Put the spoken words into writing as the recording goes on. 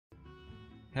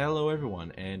Hello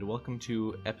everyone, and welcome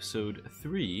to episode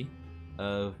 3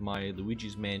 of my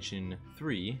Luigi's Mansion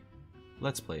 3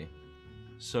 Let's Play.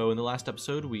 So in the last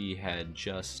episode we had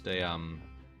just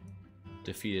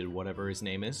defeated whatever his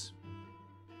name is.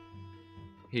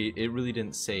 It really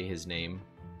didn't say his name.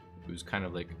 It was kind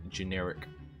of like generic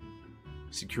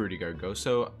security guard ghost.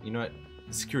 So, you know what?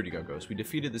 Security guard ghost. We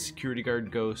defeated the security guard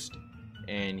ghost,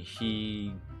 and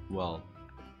he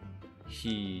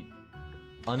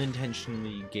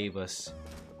unintentionally gave us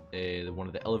one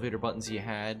of the elevator buttons he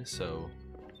had, so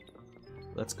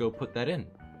let's go put that in.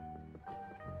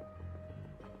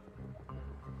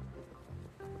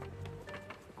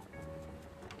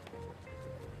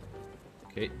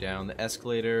 Okay, down the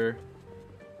escalator.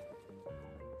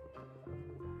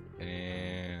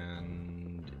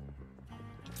 And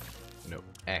no,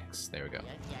 X, there we go.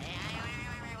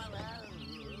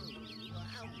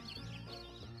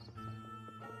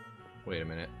 Wait a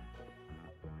minute.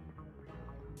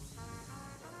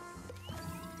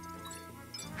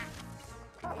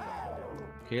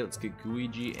 Okay, let's get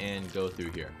Luigi and go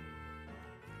through here.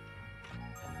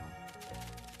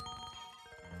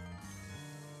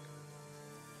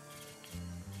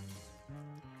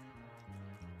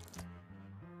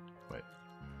 Wait.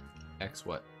 X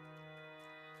what?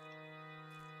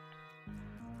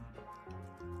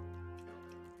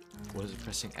 What is it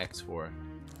pressing X for?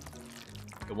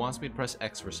 It wants me to press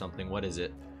X for something. What is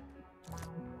it?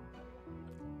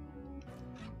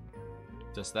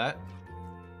 Just that?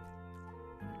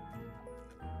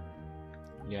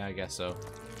 Yeah, I guess so.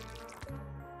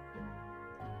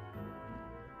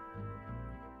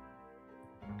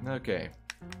 Okay.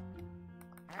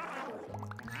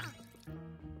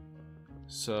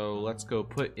 So let's go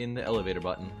put in the elevator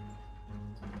button.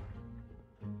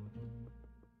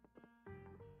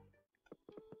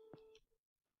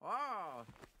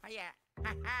 Yeah.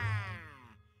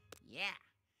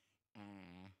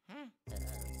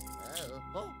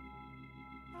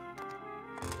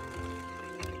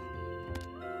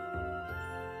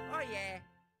 Oh yeah.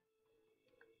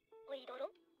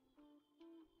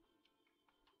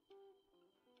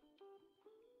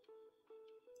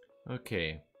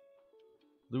 Okay.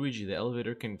 Luigi, the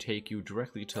elevator can take you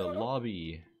directly to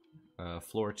lobby,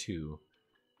 floor 2.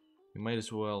 You might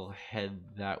as well head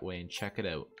that way and check it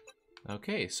out.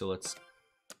 Okay, so let's...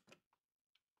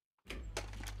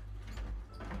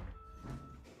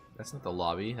 That's not the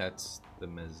lobby, that's the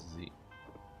mezzanine.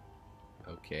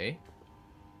 Okay.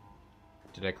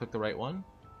 Did I click the right one?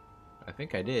 I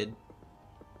think I did.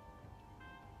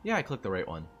 Yeah, I clicked the right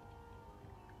one.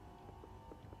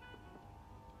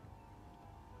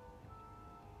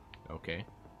 Okay.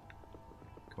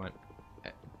 Come on.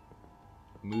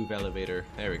 Move elevator.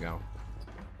 There we go.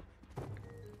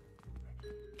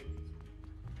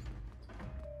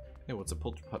 Hey, what's a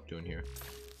Polter Pup doing here?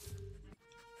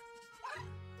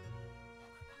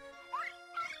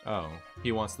 Oh,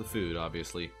 he wants the food,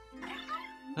 obviously.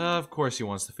 Of course he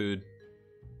wants the food.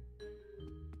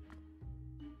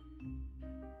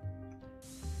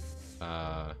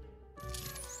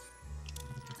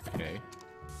 Okay.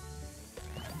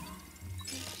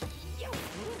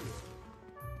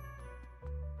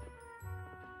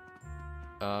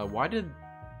 Why did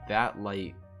that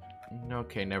light...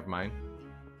 Okay, never mind.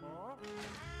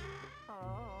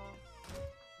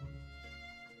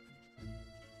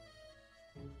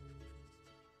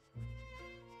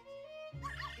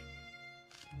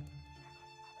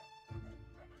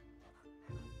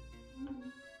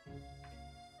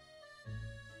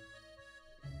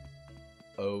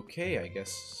 Okay, I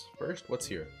guess first, what's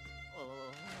here?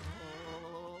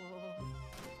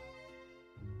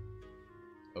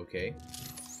 Okay.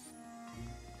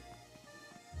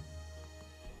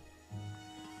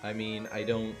 I mean, I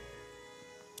don't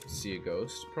see a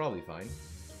ghost. Probably fine.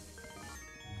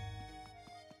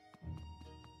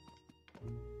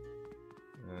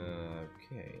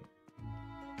 Okay.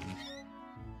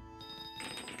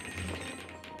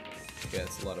 Yeah,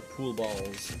 it's a lot of pool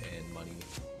balls and money.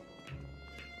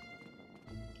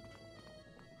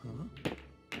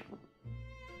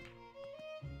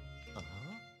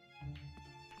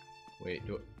 Wait,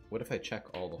 what if I check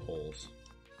all the holes?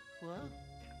 What?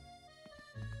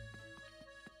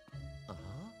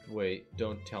 Wait,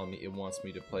 don't tell me it wants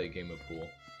me to play a game of pool.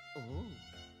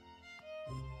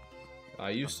 I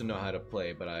used to know how to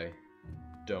play, but I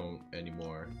don't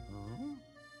anymore.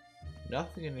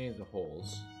 Nothing in any of the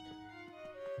holes.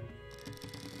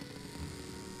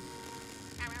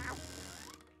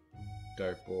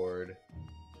 Dartboard.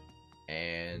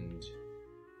 And...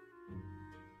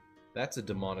 that's a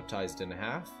demonetized and a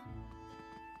half.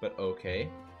 But okay.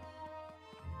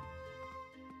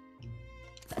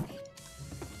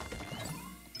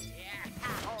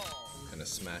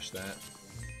 smash that.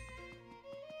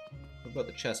 What about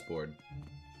the chessboard?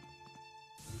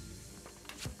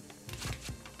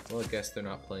 Well, I guess they're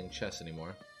not playing chess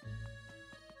anymore.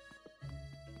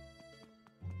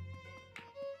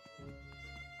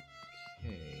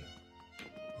 Okay.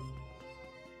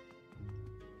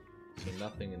 So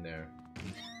nothing in there.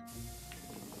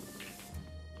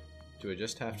 Do I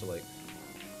just have to, like...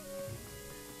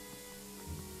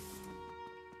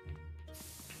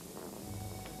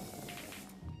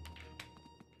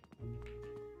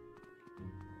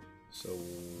 So...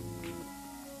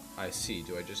 I see.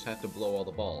 Do I just have to blow all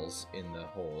the balls in the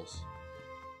holes?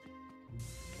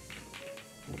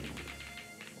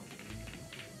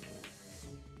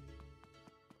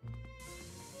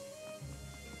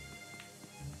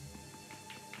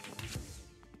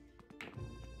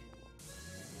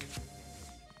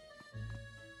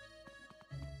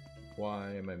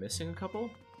 Why am I missing a couple?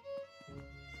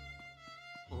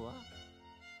 What?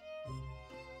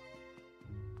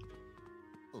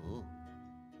 Ooh.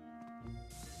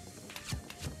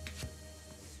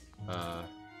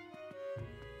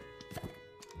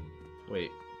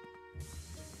 Wait.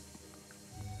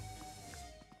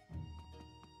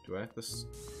 Do I have to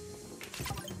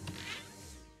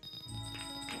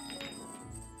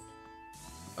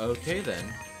Okay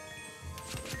then.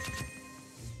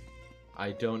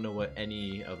 I don't know what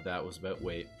any of that was about.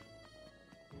 Wait.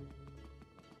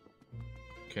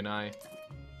 Can I?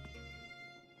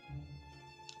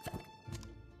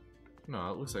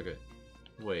 No, it looks like it.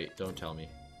 Wait, don't tell me.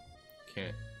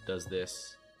 Can't. Does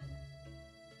this?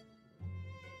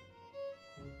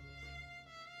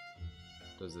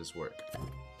 Does this work?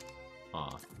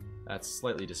 Aw, that's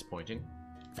slightly disappointing.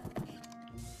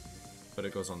 But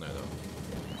it goes on there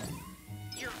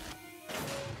though.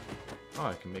 Oh,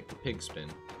 I can make the pig spin.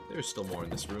 There's still more in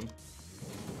this room.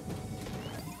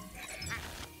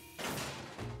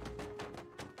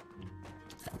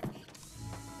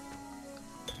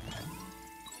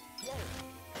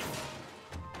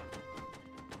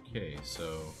 Okay,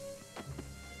 so...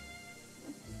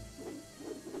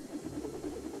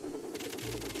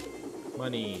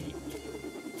 Money!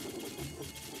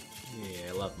 Yeah,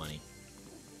 I love money.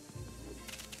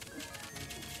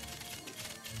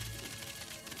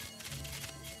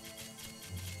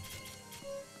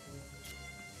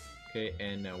 Okay,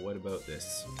 and now what about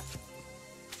this?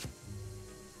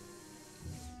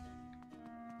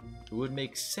 It would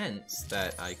make sense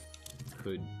that I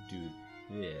could do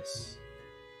this.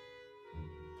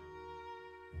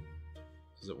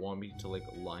 Does it want me to, like,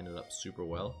 line it up super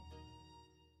well?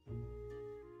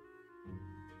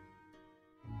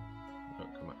 Oh,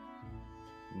 come on.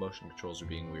 Motion controls are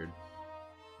being weird.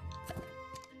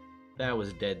 That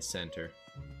was dead center.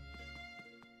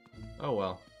 Oh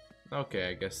well. Okay,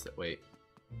 I guess that... Wait.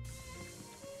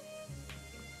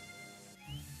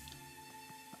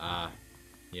 Ah,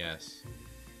 yes.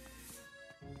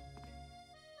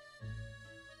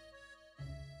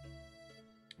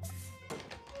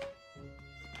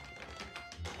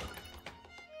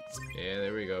 Yeah,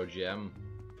 there we go, gem.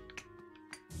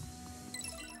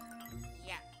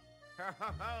 Yeah. Ho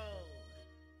ho ho.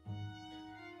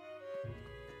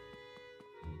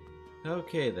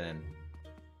 Okay then.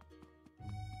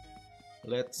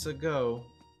 Let's go.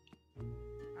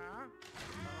 Huh?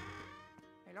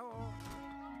 Hello.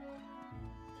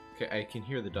 Okay, I can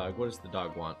hear the dog. What does the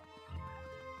dog want?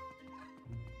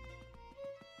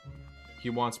 He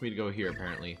wants me to go here,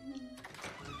 apparently.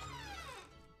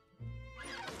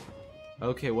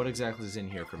 Okay, what exactly is in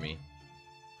here for me?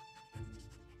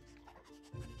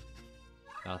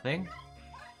 Nothing?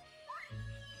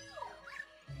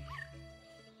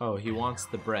 Oh, he wants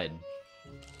the bread.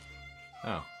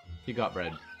 Oh, he got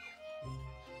bread.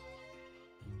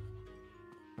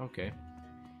 Okay.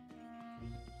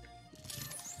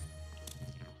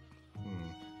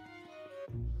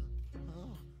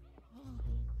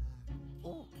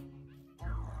 Oh.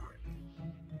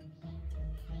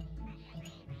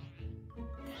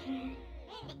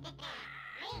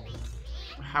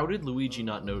 How did Luigi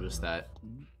not notice that?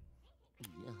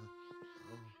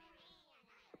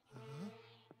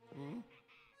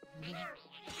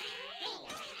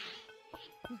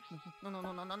 No, no,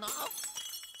 no, no, no, no.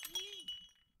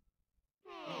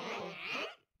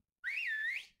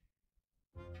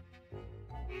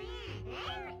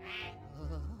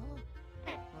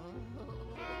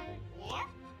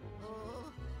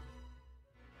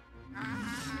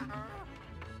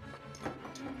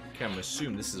 Okay, I'm gonna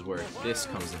assume this is where this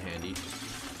comes in handy.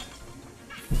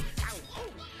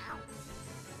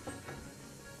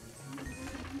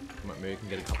 Come on, maybe we can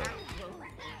get a couple.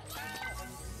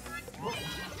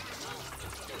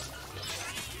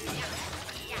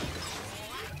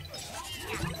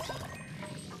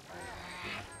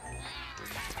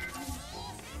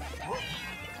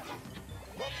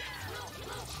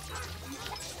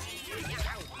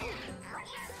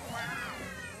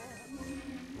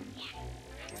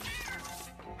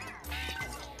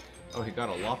 Oh, he got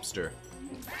a lobster.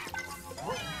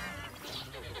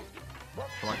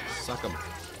 Come on, suck him.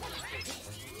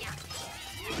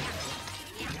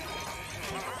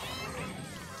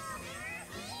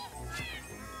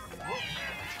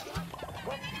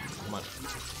 Come on.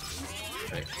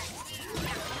 Okay.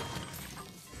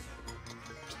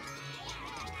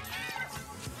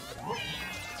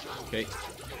 Okay.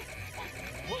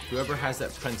 Whoever has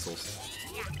that pretzels.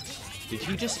 Did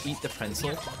he just eat the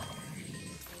pretzel?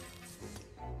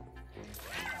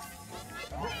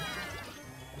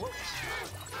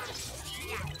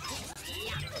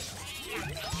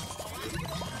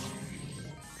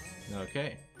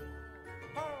 Okay.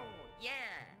 Oh, yeah.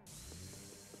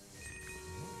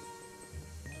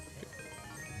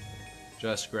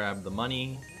 Just grab the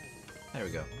money. There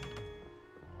we go.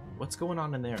 What's going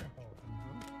on in there?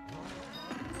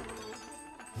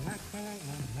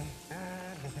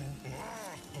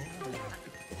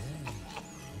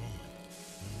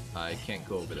 I can't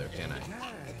go over there, can I?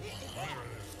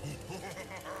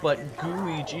 But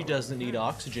Luigi doesn't need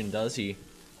oxygen, does he?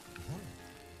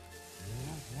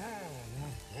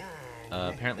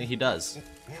 Apparently he does.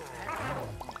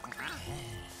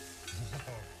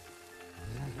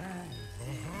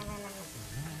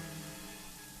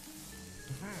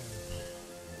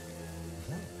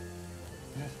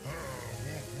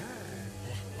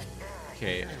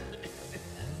 Okay.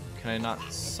 Can I not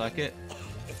suck it?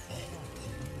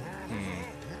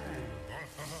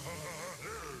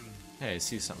 Hey, I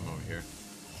see something over here.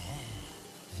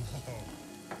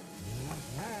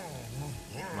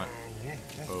 Come on.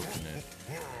 Open it.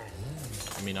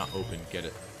 I mean, not open, get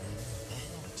it.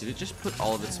 Did it just put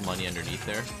all of its money underneath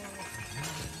there?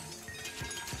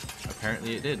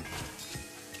 Apparently it did.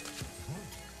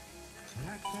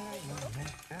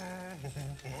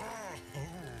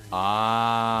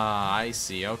 Ah, I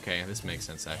see. Okay, this makes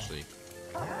sense actually.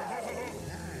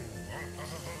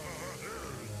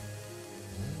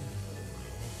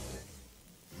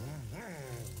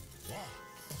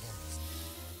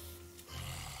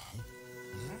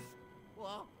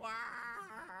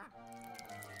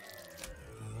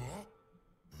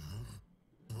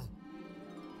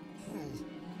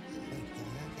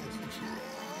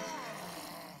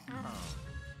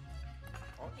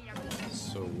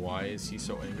 So why is he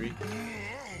so angry?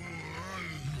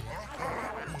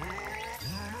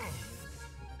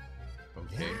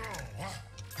 Okay.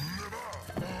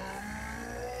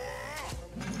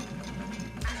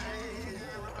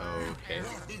 Okay.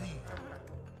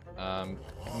 Am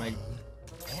I...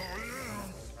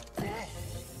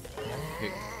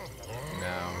 Okay.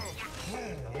 Now...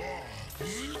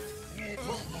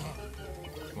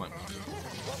 Come on.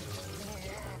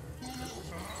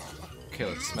 Okay,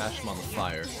 let's smash him on the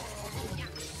fire.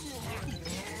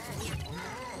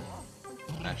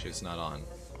 Actually, it's not on.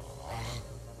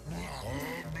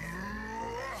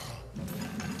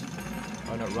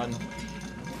 Oh no, run.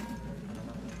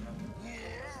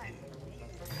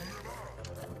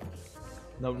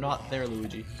 No, not there,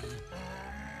 Luigi.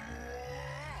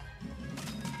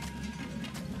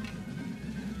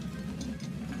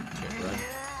 Okay, run.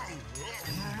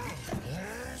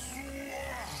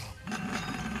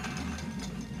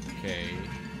 Okay.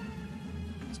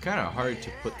 It's kind of hard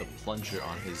to put the plunger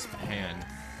on his pan.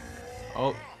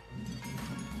 Oh.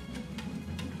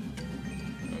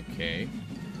 Okay.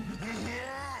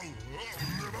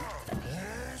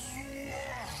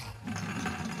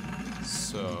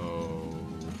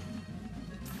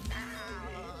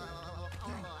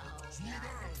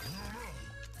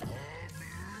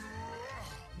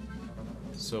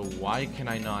 So why can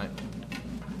I not...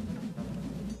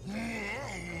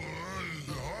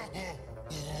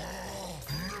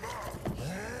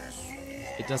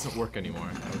 It doesn't work anymore,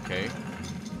 okay.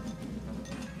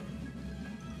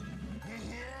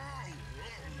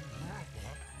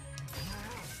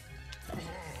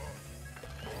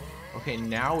 Okay,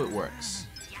 now it works.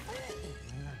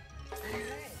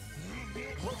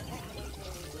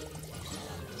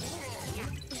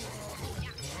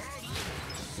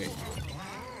 Okay.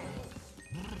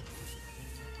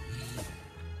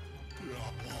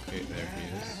 Okay, there he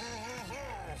is.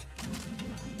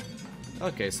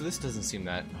 Okay, so this doesn't seem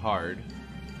that hard.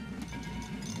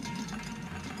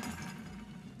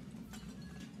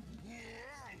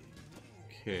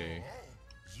 Okay.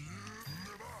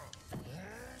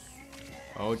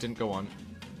 Oh, it didn't go on.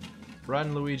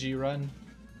 Run, Luigi, run.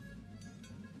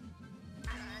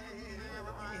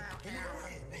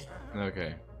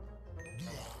 Okay.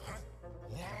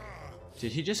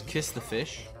 Did he just kiss the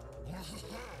fish?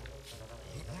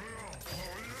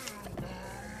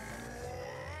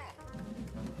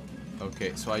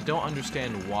 Okay, so I don't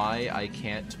understand why I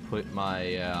can't put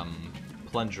my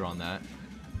plunger on that.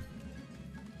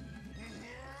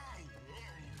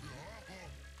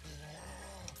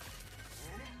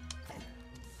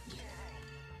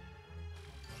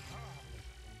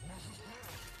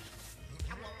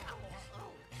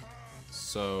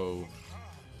 So...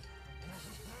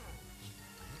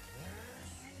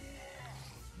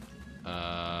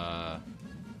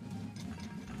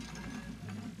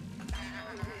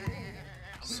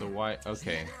 So why...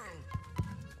 Okay.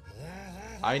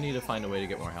 I need to find a way to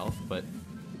get more health, but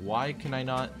why can I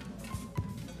not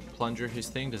plunger his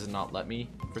thing? Does it not let me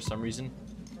for some reason?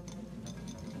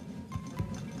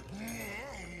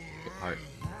 Good heart.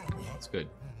 That's good.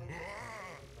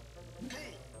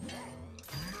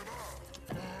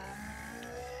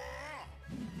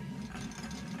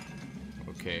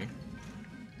 Okay.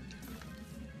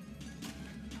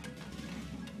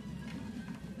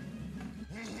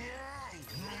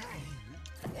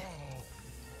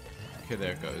 Okay,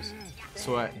 there it goes.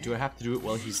 So do I have to do it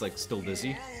while he's like still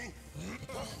dizzy?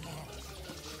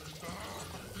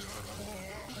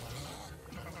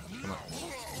 Come on.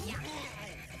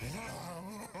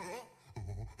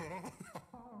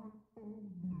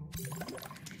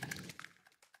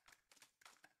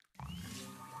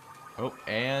 Oh,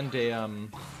 and a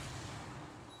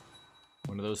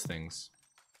one of those things.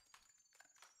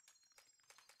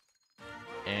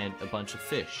 And a bunch of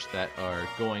fish that are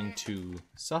going to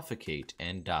suffocate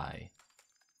and die.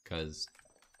 Because,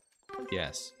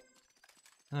 yes.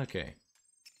 Okay.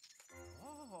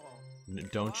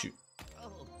 Don't you...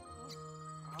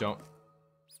 Don't...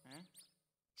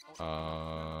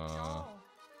 Aw,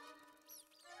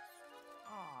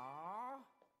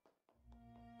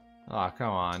 come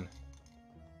on.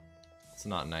 It's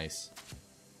not nice.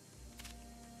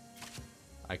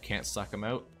 I can't suck him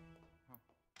out?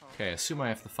 Okay, I assume I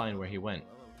have to find where he went.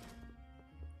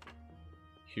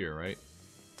 Here, right?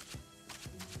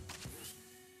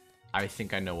 I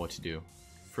think I know what to do.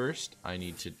 First, I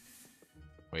need to...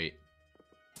 Wait.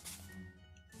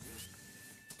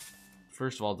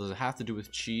 First of all, does it have to do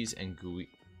with cheese and gooey?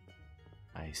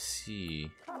 I see.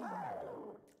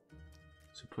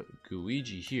 So put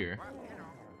Luigi here.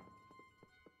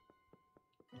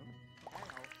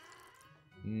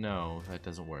 No, that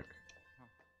doesn't work.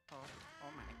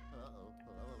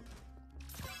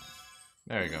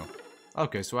 There we go.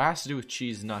 Okay, so it has to do with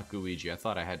cheese, not Luigi. I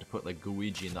thought I had to put like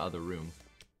Luigi in the other room.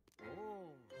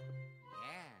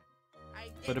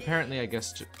 But apparently, I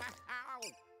guess.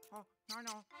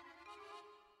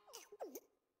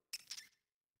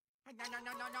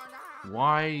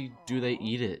 Why do they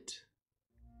eat it?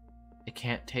 It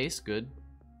can't taste good.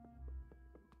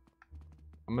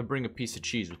 I'm gonna bring a piece of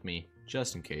cheese with me,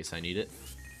 just in case I need it.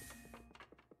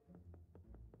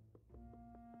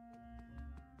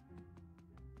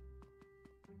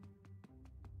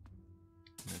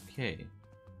 Okay.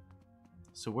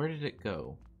 So where did it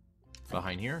go?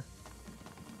 Behind here?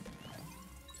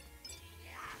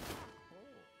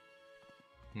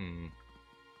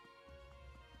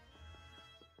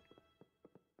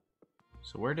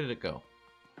 So where did it go?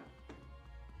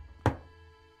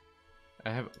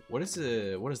 What does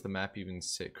the map even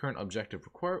say? Current objective,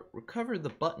 recover the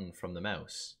button from the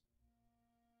mouse.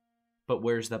 But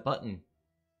where's that button?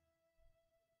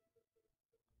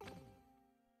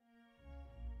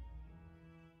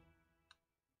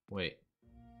 Wait.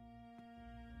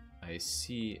 I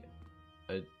see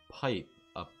a pipe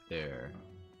up there.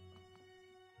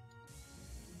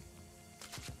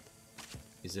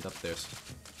 Is it up there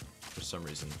for some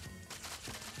reason?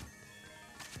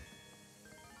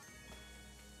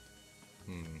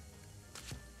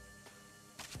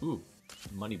 Ooh,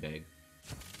 money bag.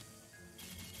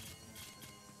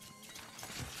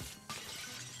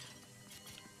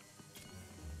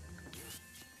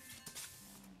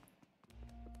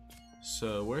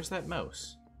 So, where's that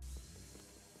mouse?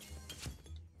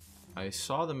 I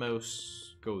saw the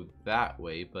mouse go that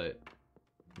way, but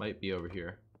might be over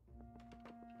here.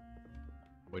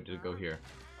 Where did it go here?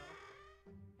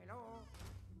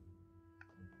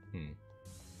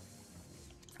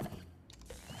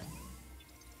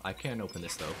 I can't open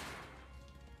this though.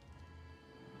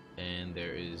 And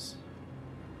there is...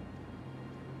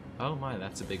 Oh my,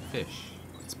 that's a big fish.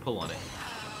 Let's pull on it.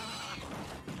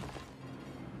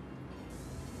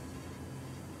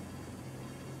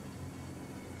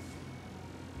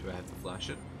 Do I have to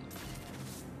flash it?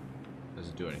 Does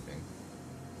it do anything?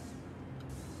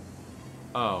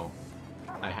 Oh,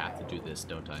 I have to do this,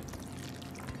 don't I?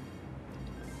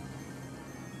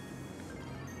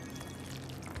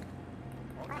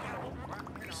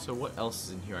 So what else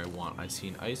is in here I want? I see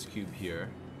an ice cube here.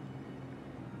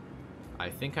 I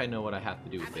think I know what I have to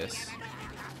do with this.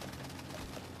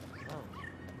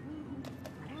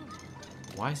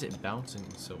 Why is it bouncing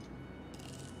so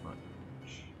much?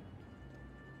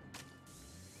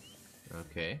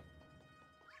 Okay.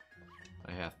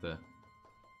 I have to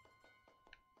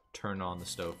turn on the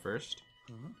stove first.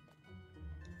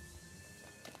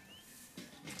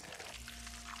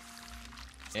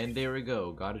 And there we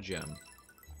go, got a gem.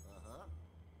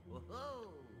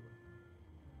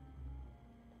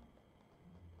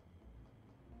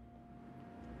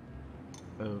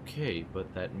 Okay,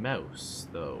 but that mouse,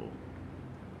 though.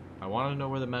 I want to know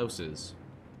where the mouse is.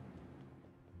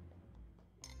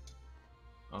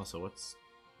 Also, what's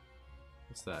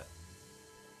that?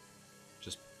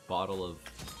 Just bottle of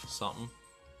something?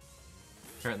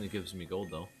 Apparently gives me gold,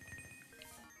 though.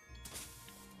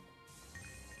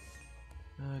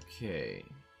 Okay.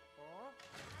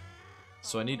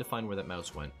 So I need to find where that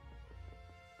mouse went.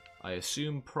 I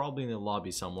assume probably in the lobby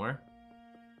somewhere.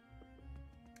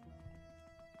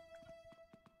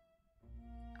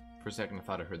 For a second I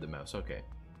thought I heard the mouse. Okay.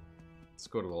 Let's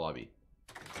go to the lobby.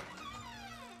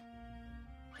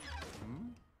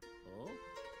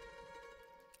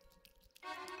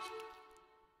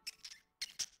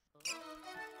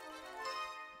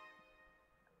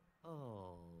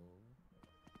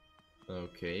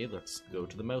 Okay, let's go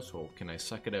to the mouse hole. Can I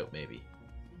suck it out, maybe?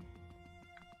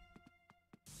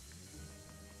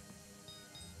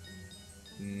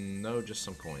 No, just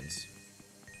some coins.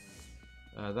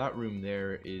 That room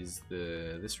there is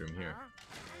this room here.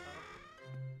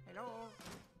 Hello.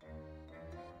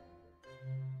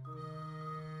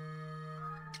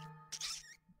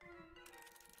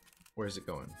 Where's it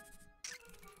going?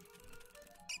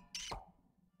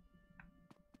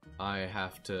 I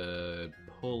have to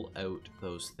pull out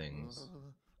those things.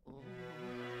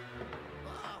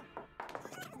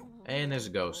 And there's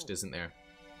a ghost, isn't there?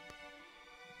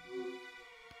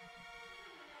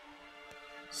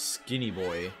 Skinny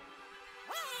boy.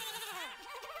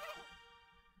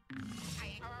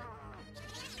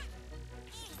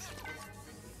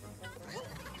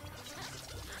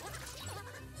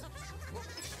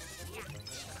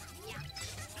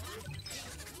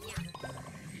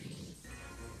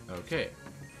 Okay.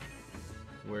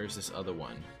 Where's this other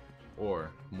one?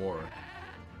 Or more?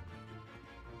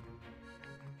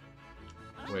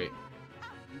 Wait.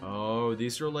 Oh,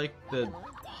 these are like the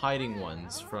hiding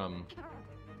ones from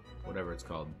whatever it's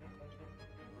called.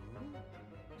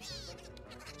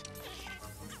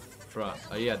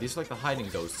 Yeah, these are like the hiding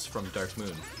ghosts from Dark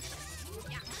Moon.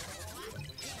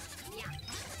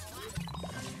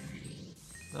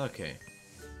 Okay.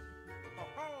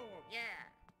 Oh, yeah.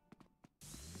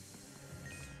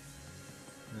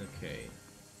 Okay.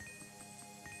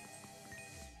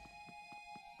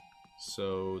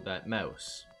 So that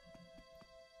mouse,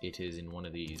 it is in one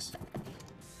of these.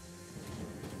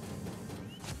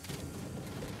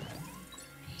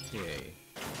 Okay.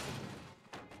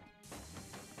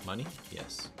 Money?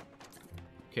 Yes.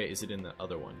 Okay, is it in the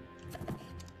other one?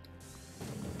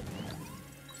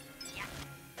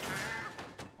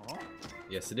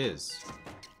 Yes, it is.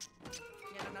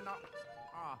 No.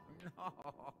 Oh, no.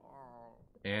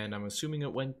 And I'm assuming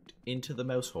it went into the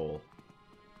mouse hole.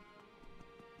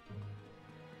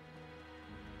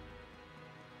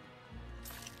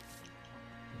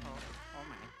 Oh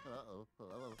my.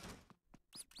 Uh-oh.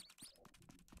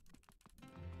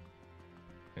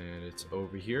 And it's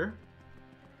over here.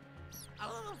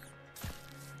 Oh.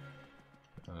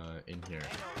 In here.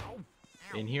 Ow.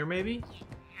 In here, maybe?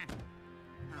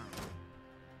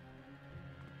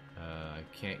 I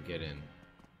can't get in.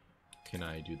 Can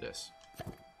I do this?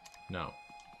 No.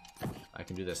 I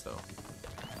can do this, though.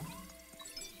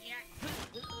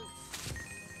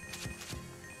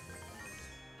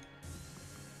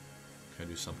 Can I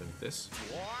do something with this?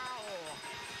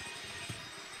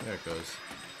 There it goes.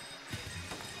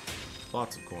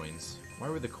 Lots of coins. Why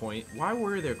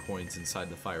were there coins inside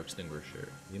the fire extinguisher?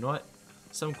 You know what?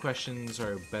 Some questions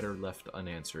are better left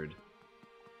unanswered.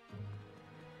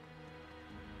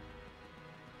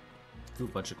 Ooh,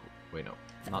 bunch of... Wait, no.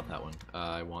 Not that one.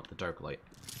 I want the dark light.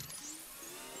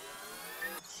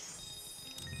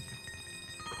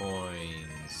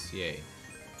 Coins. Yay.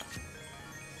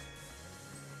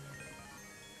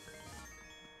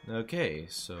 Okay,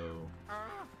 so...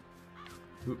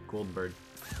 Ooh, golden bird.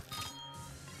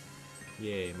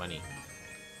 Yay, money.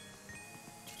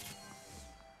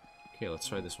 Okay, let's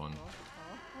try this one.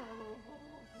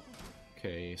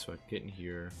 Okay, so I can get in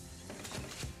here.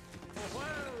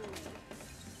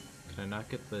 Can I not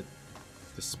get the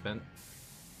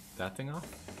that thing off?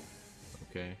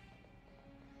 Okay.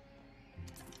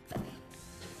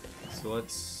 So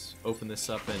let's open this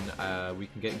up and we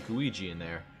can get Luigi in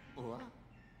there. What?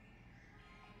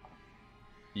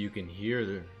 You can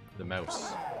hear the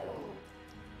mouse.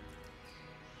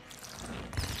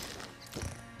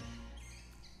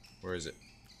 Where is it?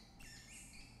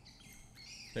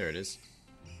 There it is.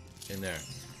 In there.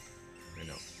 I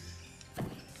know.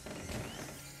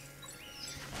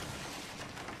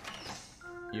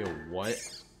 Yo, what?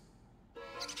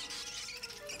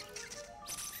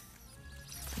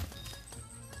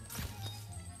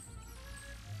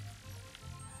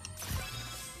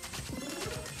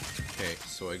 Okay,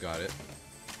 so I got it.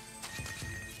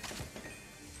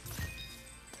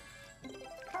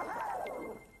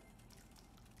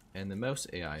 And the mouse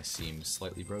AI seems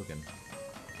slightly broken.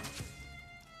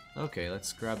 Okay,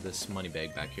 let's grab this money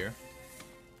bag back here.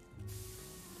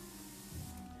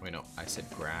 Wait, no, I said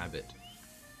grab it.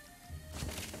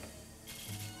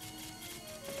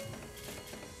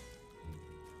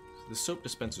 The soap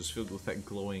dispenser is filled with that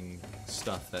glowing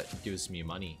stuff that gives me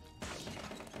money.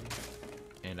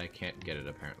 And I can't get it,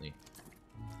 apparently.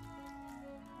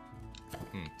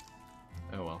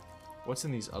 Oh well. What's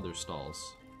in these other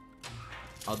stalls?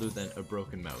 Other than a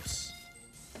broken mouse.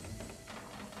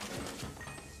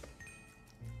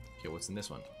 Okay, what's in this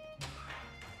one?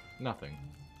 Nothing.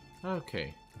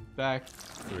 Okay. Back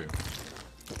through.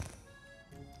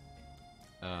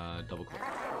 Double click.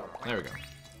 There we go.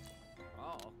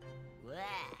 Oh.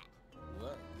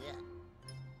 What?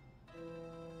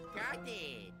 Got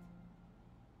it.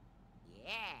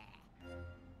 Yeah.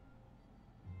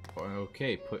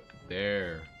 Okay, put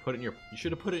there. Put it in your. You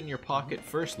should have put it in your pocket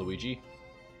first, Luigi.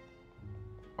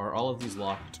 Are all of these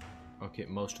locked? Okay,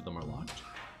 most of them are locked.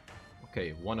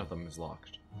 Okay, one of them is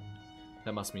locked.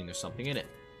 That must mean there's something in it.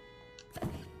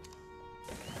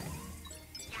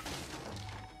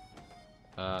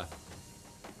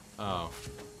 Oh.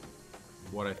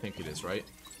 What I think it is, right?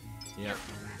 Yeah.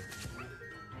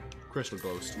 Crystal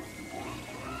Ghost.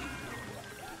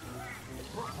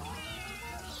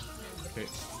 Okay.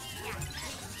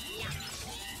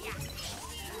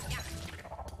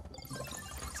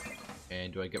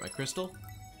 And do I get my crystal?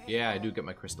 Yeah, I do get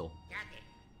my crystal. Got it.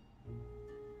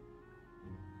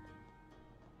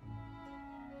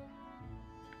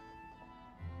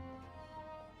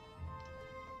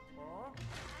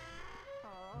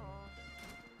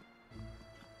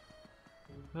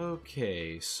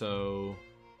 Okay, so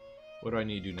what do I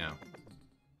need to do now?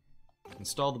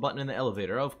 Install the button in the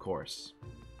elevator, of course.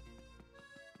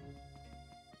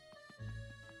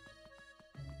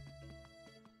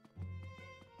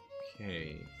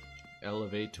 Okay,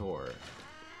 elevator.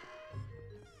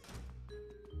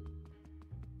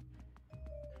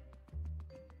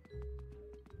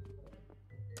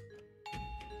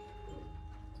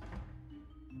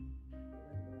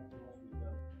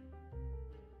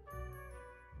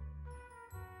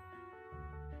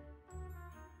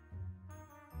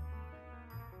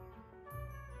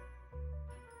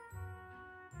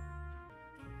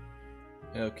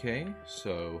 Okay,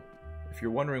 so if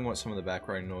you're wondering what some of the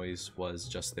background noise was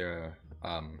just there,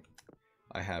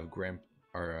 I have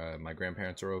my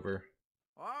grandparents are over.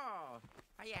 Oh.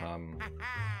 Yeah.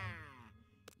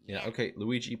 Yeah, okay,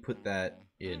 Luigi put that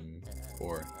in,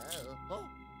 or Oh.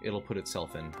 it'll put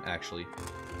itself in, actually.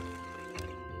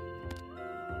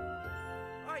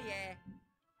 Oh yeah.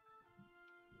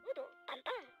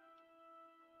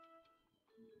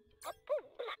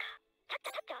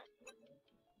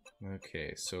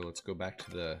 Okay, so let's go back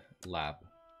to the lab.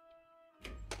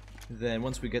 Then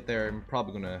once we get there, I'm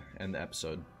probably gonna end the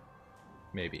episode.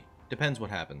 Maybe. Depends what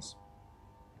happens.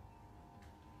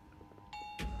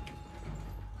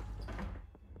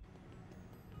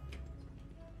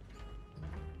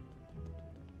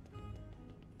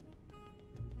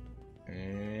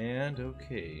 And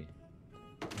okay.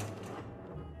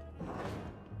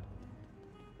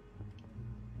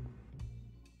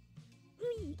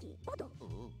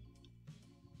 Oh.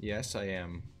 Yes, I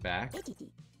am back. Huh?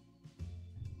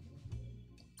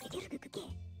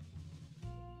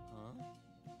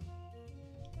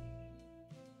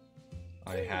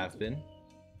 I have been.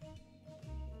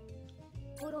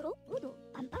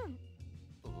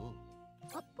 Oh.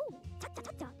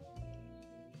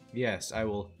 Yes, I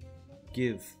will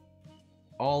give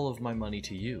all of my money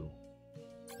to you.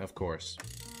 Of course.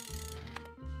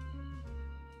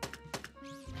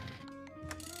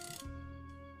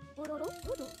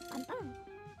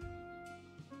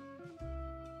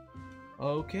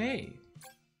 Okay.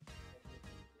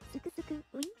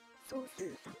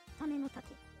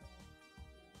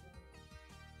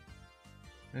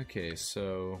 Okay,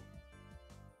 so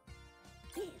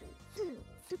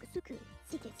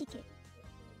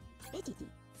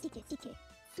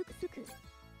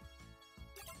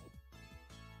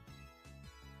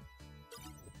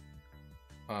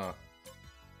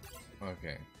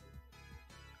Okay.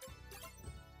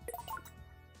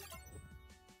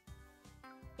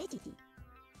 Ejiji.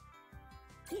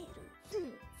 Geru. Su.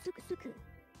 Suku suku.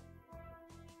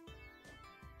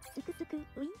 Suku suku.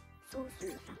 Ui. Sosu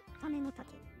san. Tame no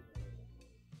tate.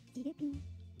 Jirepin.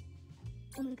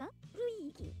 Omuga.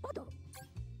 Luigi. Odo.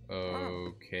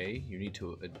 Okay, you need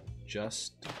to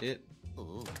adjust it.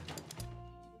 Oh.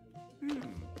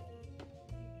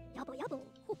 Yabo yabo.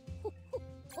 Ho ho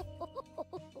ho.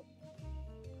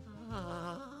 Ho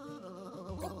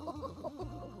ho ho ho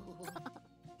ho.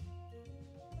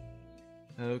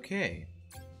 Okay.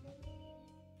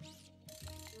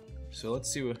 So let's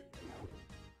see what.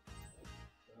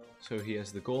 So he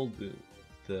has the gold boo,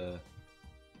 the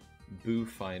boo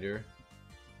finder.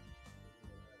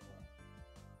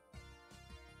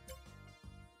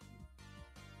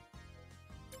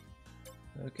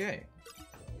 Okay.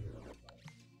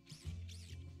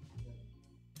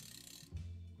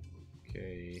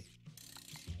 Okay.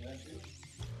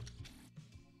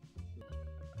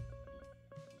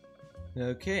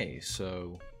 Okay,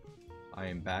 so I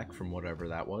am back from whatever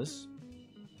that was.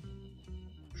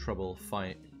 Trouble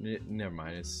find. Never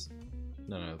mind. It's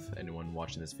none of anyone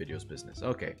watching this video's business.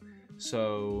 Okay,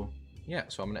 so yeah,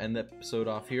 so I'm gonna end the episode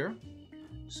off here.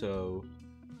 So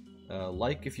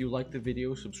like if you like the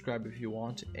video, subscribe if you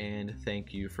want, and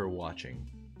thank you for watching.